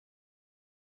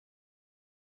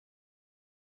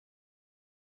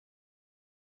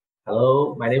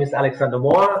Hello, my name is Alexander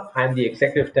Mohr. I'm the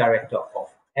Executive Director of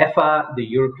EFFA, the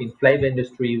European flavor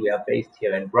industry. We are based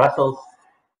here in Brussels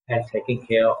and taking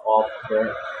care of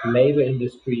the flavor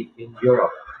industry in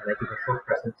Europe. And I give a short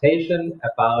presentation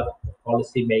about the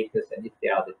policymakers and if they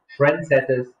are the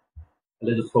trendsetters, a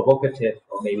little provocative,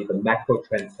 or maybe the macro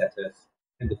trendsetters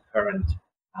in the current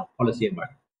policy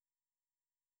environment.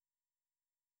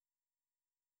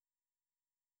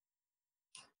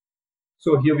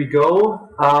 So here we go.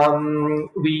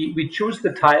 We choose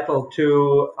the title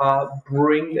to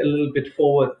bring a little bit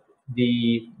forward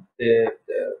the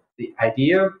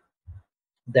idea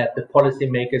that the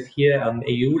policymakers here on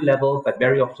EU level, but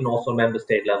very often also member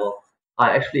state level,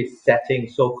 are actually setting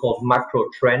so-called macro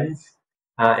trends,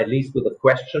 at least with a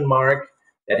question mark,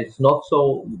 that it's not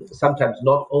so, sometimes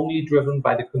not only driven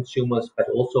by the consumers, but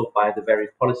also by the very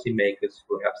policymakers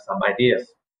who have some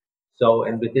ideas. So,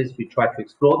 and with this, we try to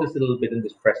explore this a little bit in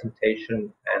this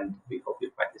presentation, and we hope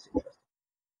you find this interesting.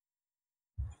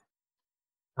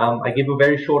 I give a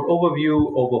very short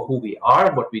overview over who we are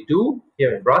and what we do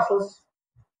here in Brussels,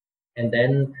 and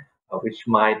then, which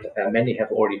might many have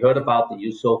already heard about,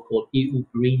 the so-called EU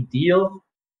Green Deal,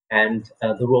 and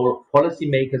the role of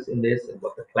policymakers in this, and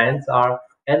what the plans are,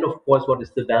 and of course, what is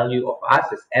the value of us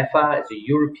as EFFA, as a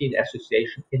European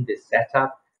association in this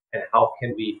setup, and how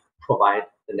can we provide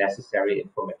the necessary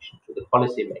information to the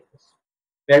policymakers.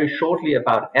 Very shortly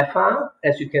about EFFA,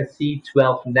 as you can see,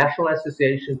 12 national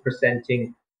associations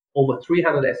presenting over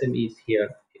 300 SMEs here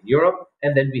in Europe,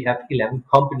 and then we have 11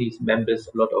 companies members,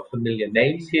 a lot of familiar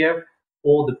names here.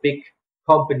 All the big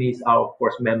companies are, of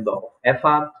course, member of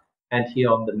EFFA, and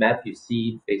here on the map you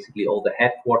see basically all the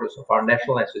headquarters of our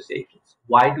national associations.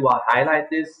 Why do I highlight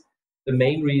this? The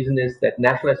main reason is that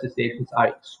national associations are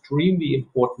extremely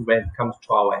important when it comes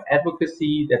to our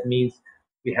advocacy. That means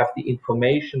we have the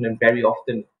information and very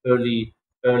often early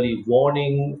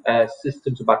warning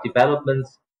systems about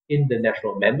developments in the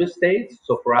national member states.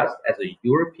 So for us as a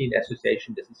European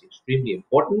association, this is extremely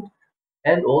important.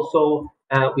 And also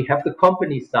we have the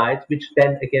company side, which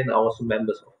then again are also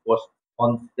members, of course,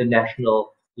 on the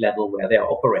national level where they're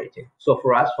operating. So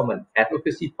for us, from an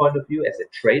advocacy point of view, as a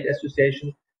trade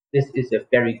association, this is a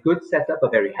very good setup, a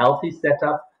very healthy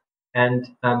setup, and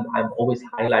I'm always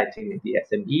highlighting the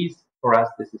SMEs. For us,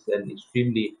 this is an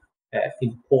extremely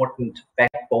important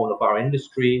backbone of our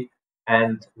industry,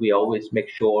 and we always make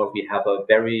sure we have a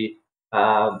very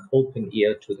open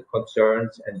ear to the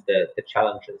concerns and the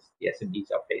challenges the SMEs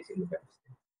are facing in the member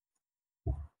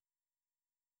states.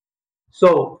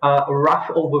 So a rough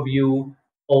overview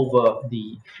over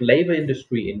the flavor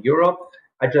industry in Europe.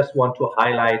 I just want to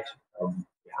highlight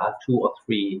 2 or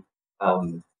 3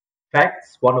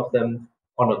 facts. One of them,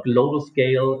 on a global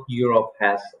scale, Europe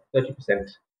has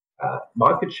 30%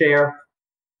 market share,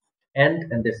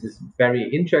 and this is very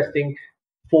interesting,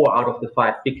 4 out of the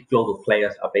 5 big global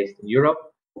players are based in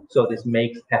Europe. So this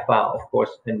makes EFFA, of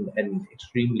course, an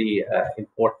extremely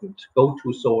important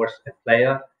go-to source and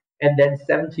player. And then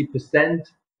 70%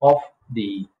 of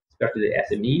especially the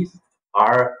SMEs,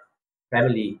 are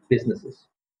family businesses,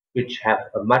 which have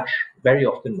very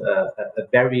often a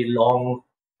very long,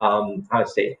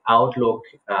 outlook,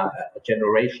 a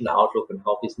generation outlook on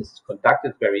how business is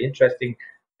conducted. Very interesting.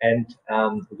 And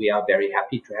we are very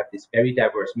happy to have this very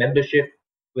diverse membership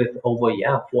with over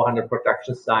 400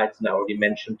 production sites, and I already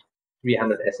mentioned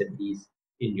 300 SMEs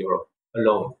in Europe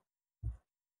alone.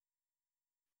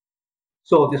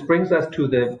 So this brings us to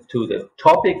the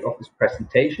topic of this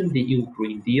presentation, the EU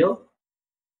Green Deal.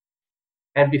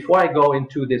 And before I go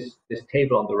into this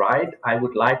table on the right, I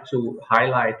would like to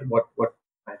highlight what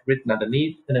I've written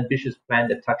underneath: an ambitious plan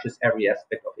that touches every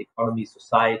aspect of economy,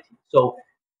 society. So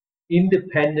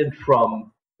independent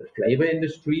from the flavor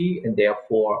industry, and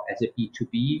therefore as a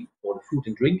B2B or the food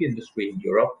and drink industry in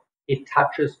Europe, it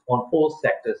touches on all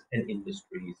sectors and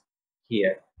industries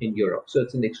here in Europe. So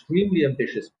it's an extremely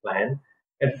ambitious plan.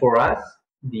 And for us,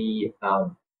 the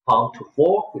farm to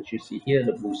fork, which you see here in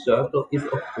the blue circle, is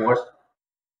of course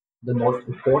the most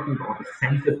important, or the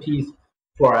centerpiece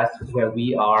for us, where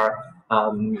we are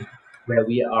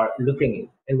looking at.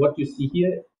 And what you see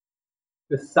here,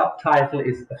 the subtitle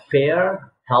is a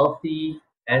fair, healthy,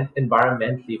 and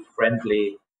environmentally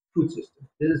friendly food system.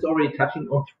 This is already touching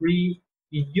on 3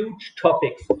 huge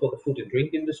topics for the food and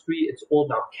drink industry. It's all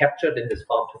now captured in this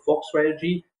farm to fork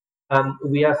strategy.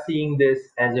 We are seeing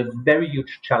this as a very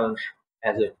huge challenge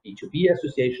as a B2B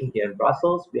association here in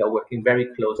Brussels. We are working very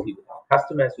closely with our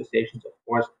customer associations, of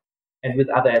course, and with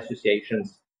other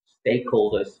associations,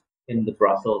 stakeholders in the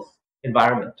Brussels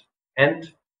environment.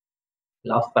 And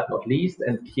last but not least,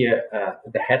 and here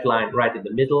the headline right in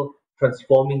the middle,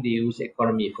 transforming the EU's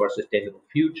economy for a sustainable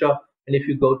future. And if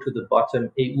you go to the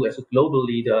bottom, EU as a global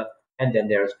leader, and then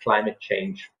there's climate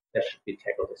change that should be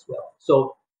tackled as well.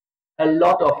 So a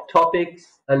lot of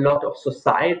topics, a lot of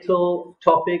societal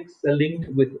topics linked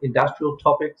with industrial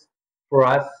topics. For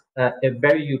us, a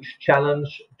very huge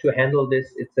challenge to handle this.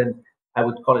 It's I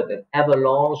would call it an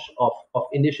avalanche of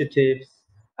initiatives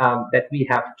that we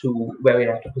have to, where we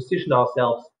have to position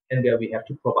ourselves and where we have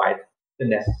to provide the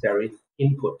necessary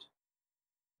input.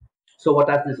 So what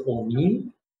does this all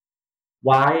mean?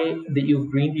 Why the EU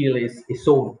Green Deal is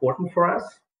so important for us?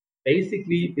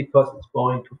 Basically, because it's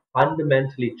going to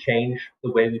fundamentally change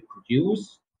the way we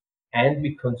produce and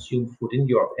we consume food in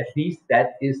Europe. At least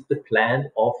that is the plan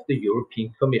of the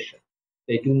European Commission.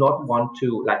 They do not want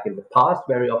to, like in the past,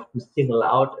 very often single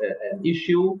out an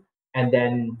issue and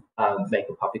then make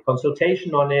a public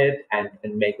consultation on it and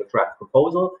make a draft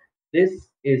proposal. This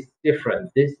is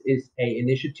different. This is an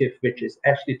initiative which is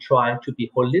actually trying to be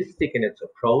holistic in its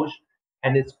approach,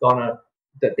 and it's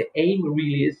the aim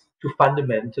really is to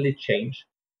fundamentally change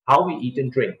how we eat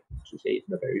and drink, to say it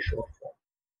in a very short form.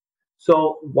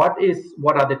 So what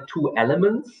are the two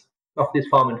elements of this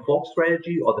farm and fork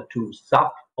strategy, or the two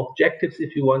sub-objectives,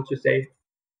 if you want to say?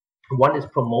 One is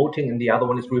promoting and the other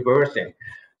one is reversing.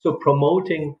 So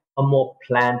promoting a more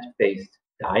plant-based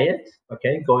diet,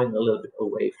 okay, going a little bit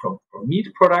away from meat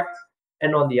products,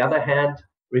 and on the other hand,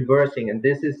 reversing, and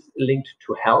this is linked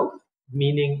to health,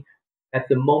 meaning at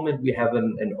the moment we have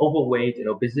an overweight and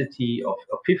obesity of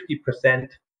 50%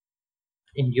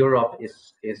 in Europe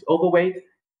is overweight.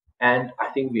 And I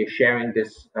think we are sharing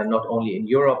this not only in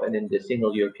Europe and in the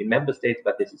single European member states,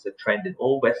 but this is a trend in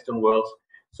all Western worlds.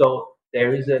 So the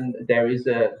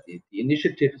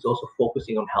initiative is also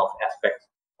focusing on health aspects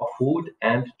of food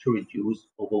and to reduce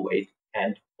overweight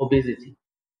and obesity.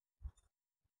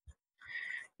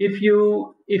 If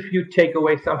you take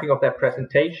away something of that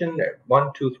presentation,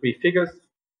 1, 2, 3 figures,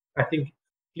 I think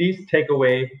please take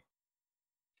away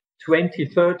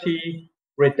 2030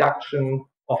 reduction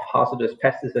of hazardous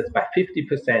pesticides by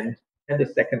 50%, and the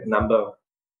second number,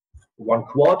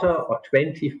 1/4 or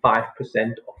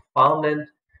 25% of farmland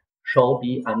shall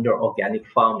be under organic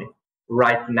farming.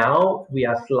 Right now, we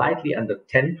are slightly under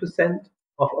 10%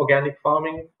 of organic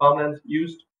farmland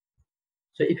used.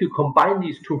 So if you combine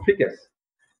these two figures,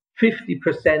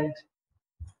 50%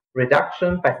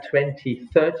 reduction by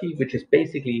 2030, which is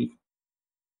basically,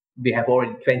 we have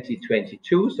already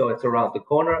 2022, so it's around the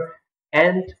corner,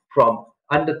 and from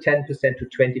under 10% to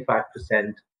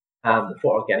 25%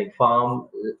 for organic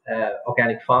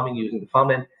farming using the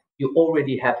farmland, you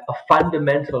already have a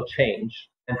fundamental change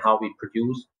in how we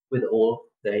produce, with all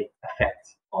the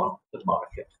effects on the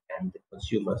market and the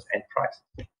consumers and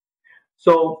prices.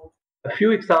 So a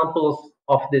few examples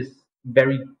of this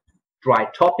very dry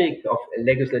topic of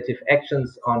legislative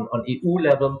actions on EU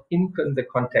level in the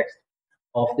context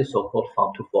of the so-called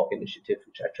Farm to Fork initiative,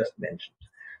 which I just mentioned.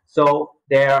 So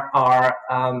there are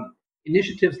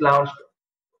initiatives launched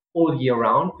all year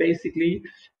round, basically.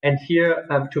 And here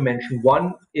to mention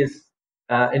one is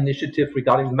initiative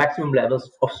regarding maximum levels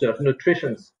of certain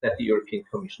nutrients that the European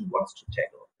Commission wants to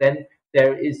tackle. Then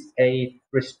there is a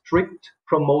restrict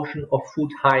promotion of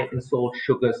food high in salt,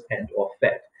 sugars, and or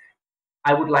fat.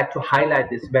 I would like to highlight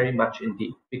this very much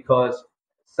indeed, because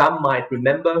some might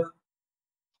remember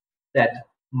that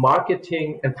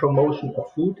marketing and promotion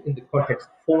of food in the context,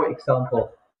 for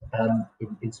example,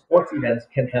 in sports events,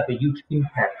 can have a huge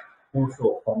impact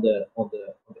also on the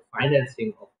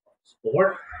financing of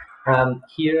sport.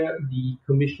 Here, the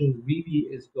Commission really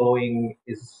is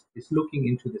looking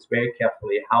into this very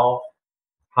carefully, how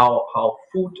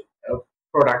food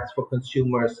products for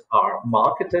consumers are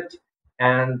marketed,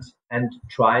 and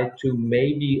try to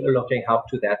maybe looking how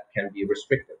to that can be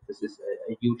restricted. This is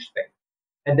a huge thing.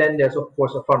 And then there's, of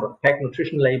course, a front of pack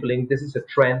nutrition labeling. This is a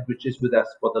trend which is with us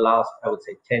for the last, I would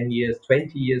say, 10 years,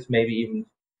 20 years, maybe even.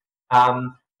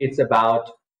 It's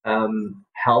about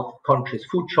health conscious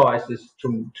food choices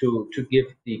to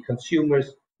give the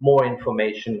consumers more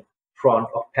information, front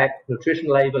of pack nutrition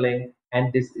labeling.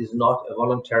 And this is not a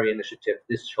voluntary initiative.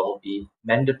 This shall be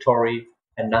mandatory,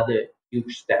 another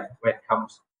huge step when it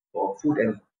comes for food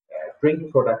and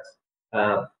drink products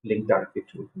linked directly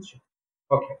to the consumer.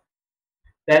 Okay.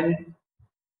 Then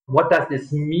what does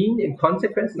this mean in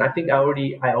consequence? And I think I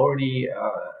already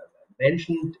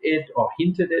mentioned it or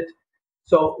hinted it.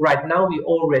 So right now we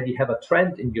already have a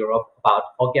trend in Europe about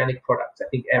organic products. I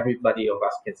think everybody of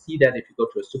us can see that if you go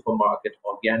to a supermarket,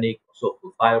 organic or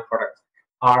so-called bio products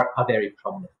are very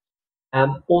prominent.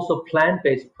 Also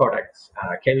plant-based products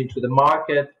came into the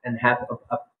market and have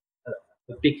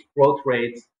a big growth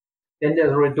rates Then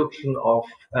there's a reduction of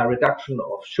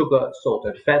sugar, salt,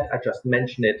 and fat. I just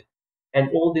mentioned it, and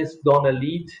all this gonna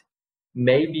lead,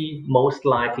 maybe most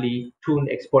likely, to an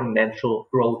exponential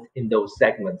growth in those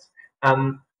segments.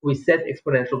 We said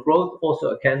exponential growth also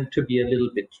again to be a little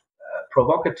bit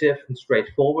provocative and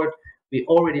straightforward. We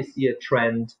already see a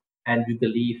trend, and we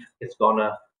believe it's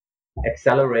gonna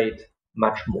accelerate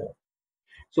much more.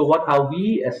 So what are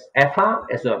we as EFFA,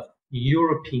 as a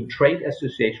European Trade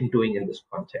Association, doing in this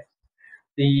context?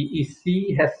 The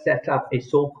EC has set up a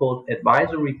so-called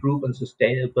advisory group on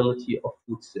sustainability of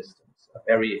food systems, a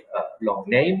very long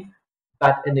name,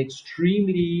 but an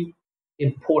extremely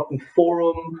important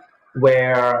forum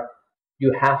where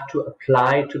you have to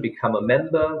apply to become a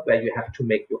member, where you have to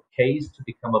make your case to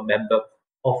become a member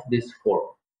of this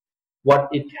forum. What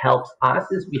it helps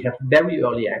us is we have very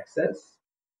early access.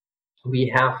 We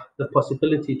have the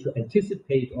possibility to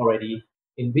anticipate already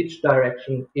in which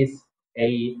direction is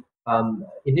a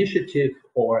initiative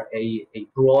or a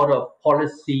broader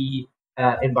policy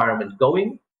environment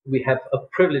going. We have a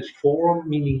privileged forum,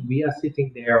 meaning we are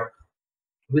sitting there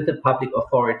with the public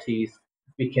authorities.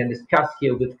 We can discuss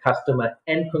here with customer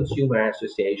and consumer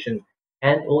association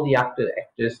and all the other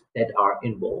actors that are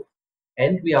involved.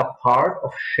 And we are part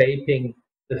of shaping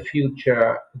the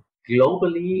future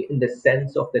globally, in the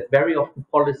sense of that very often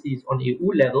policies on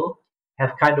EU level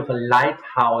have kind of a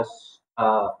lighthouse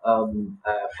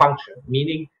function,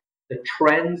 meaning the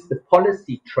trends, the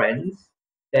policy trends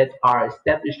that are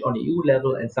established on EU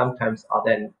level and sometimes are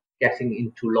then getting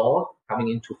into law, coming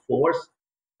into force,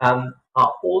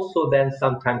 are also then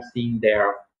sometimes seeing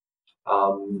their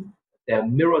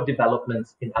mirror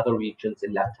developments in other regions,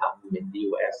 in LATAM, in the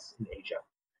US, in Asia.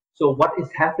 So what is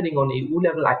happening on EU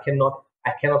level, I cannot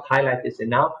highlight this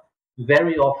enough,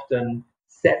 very often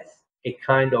sets a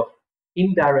kind of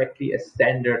indirectly a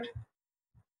standard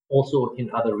also in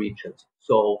other regions.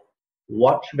 So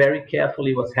watch very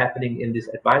carefully what's happening in this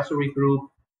advisory group,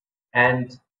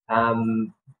 and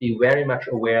be very much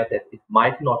aware that it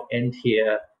might not end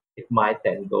here. It might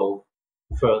then go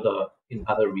further in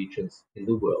other regions in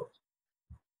the world.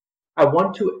 I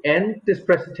want to end this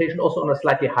presentation also on a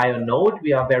slightly higher note.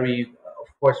 We are very, of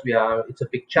course, it's a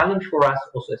big challenge for us,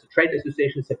 also as a trade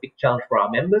association, it's a big challenge for our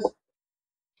members.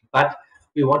 But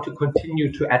we want to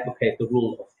continue to advocate the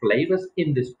rule of flavors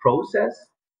in this process,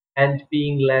 and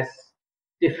being less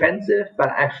defensive, but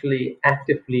actually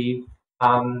actively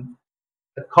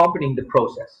accompanying the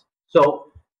process.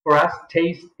 So for us,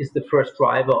 taste is the first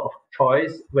driver of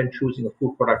choice when choosing a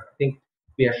food product. I think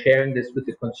we are sharing this with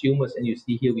the consumers, and you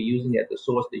see here we're using at the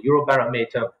source the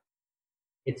Eurobarometer.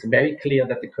 It's very clear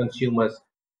that the consumers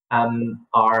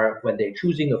are, when they're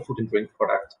choosing a food and drink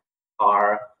product,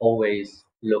 are always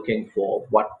looking for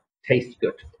what tastes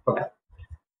good for them.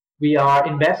 We are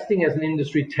investing as an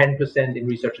industry 10% in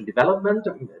research and development.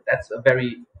 That's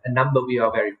a number we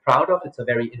are very proud of. It's a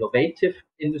very innovative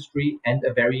industry and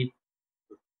a very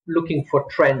looking for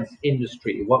trends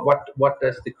industry. What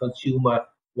does the consumer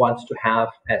wants to have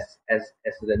as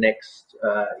the next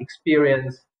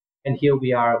experience? And here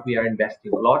we are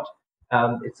investing a lot.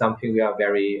 It's something we are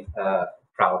very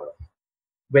proud of.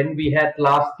 When we had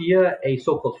last year a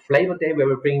so-called Flavor Day, where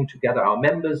we're bringing together our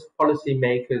members,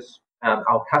 policymakers,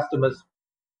 our customers,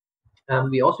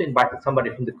 we also invited somebody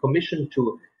from the Commission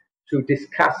to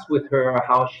discuss with her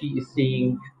how she is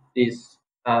seeing these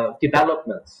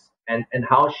developments and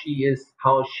how she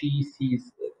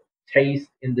sees taste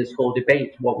in this whole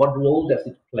debate. What role does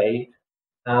it play?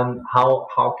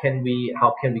 How can we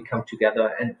come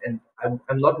together? And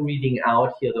I'm not reading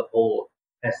out here the whole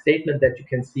statement that you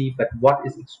can see, but what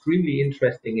is extremely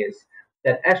interesting is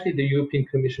that actually the European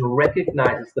Commission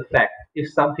recognizes the fact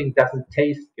if something doesn't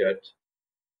taste good,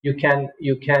 it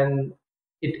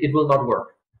will not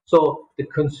work. So the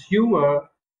consumer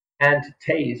and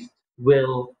taste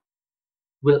will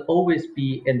always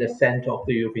be in the center of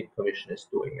the European Commission is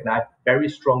doing. And I very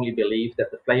strongly believe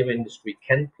that the flavor industry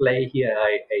can play here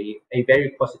a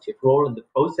very positive role in the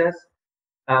process.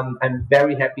 I'm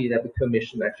very happy that the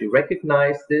Commission actually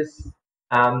recognized this,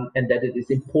 and that it is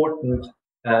important,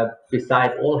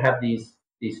 beside all have these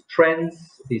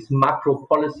trends, these macro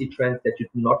policy trends, that you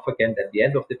do not forget at the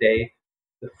end of the day,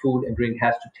 the food and drink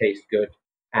has to taste good,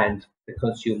 and the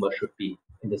consumer should be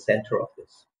in the center of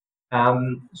this.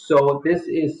 So this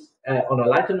is on a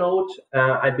lighter note.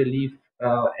 I believe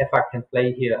EFFA can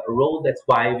play here a role. That's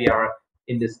why we are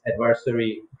in this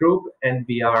advisory group, and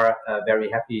we are very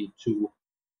happy to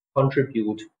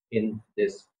contribute in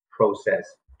this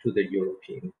process to the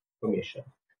European Commission.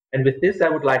 And with this, I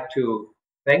would like to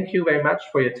thank you very much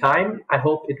for your time. I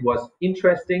hope it was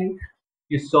interesting.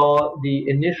 You saw the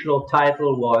initial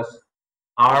title was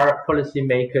Are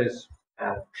policymakers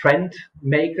trend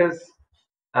makers?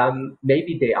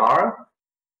 Maybe they are.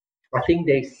 I think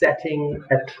they're setting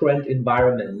a trend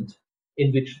environment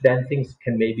in which then things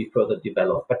can maybe further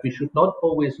develop. But we should not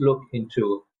always look into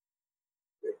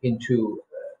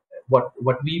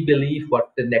what we believe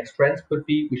what the next trends could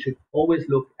be. We should always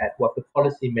look at what the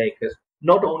policymakers,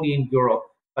 not only in Europe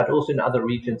but also in other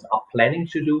regions, are planning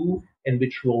to do, and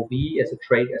which role we as a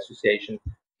trade association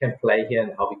can play here,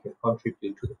 and how we can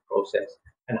contribute to the process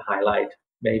and highlight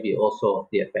maybe also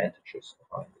the advantages of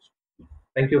our industry.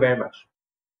 Thank you very much.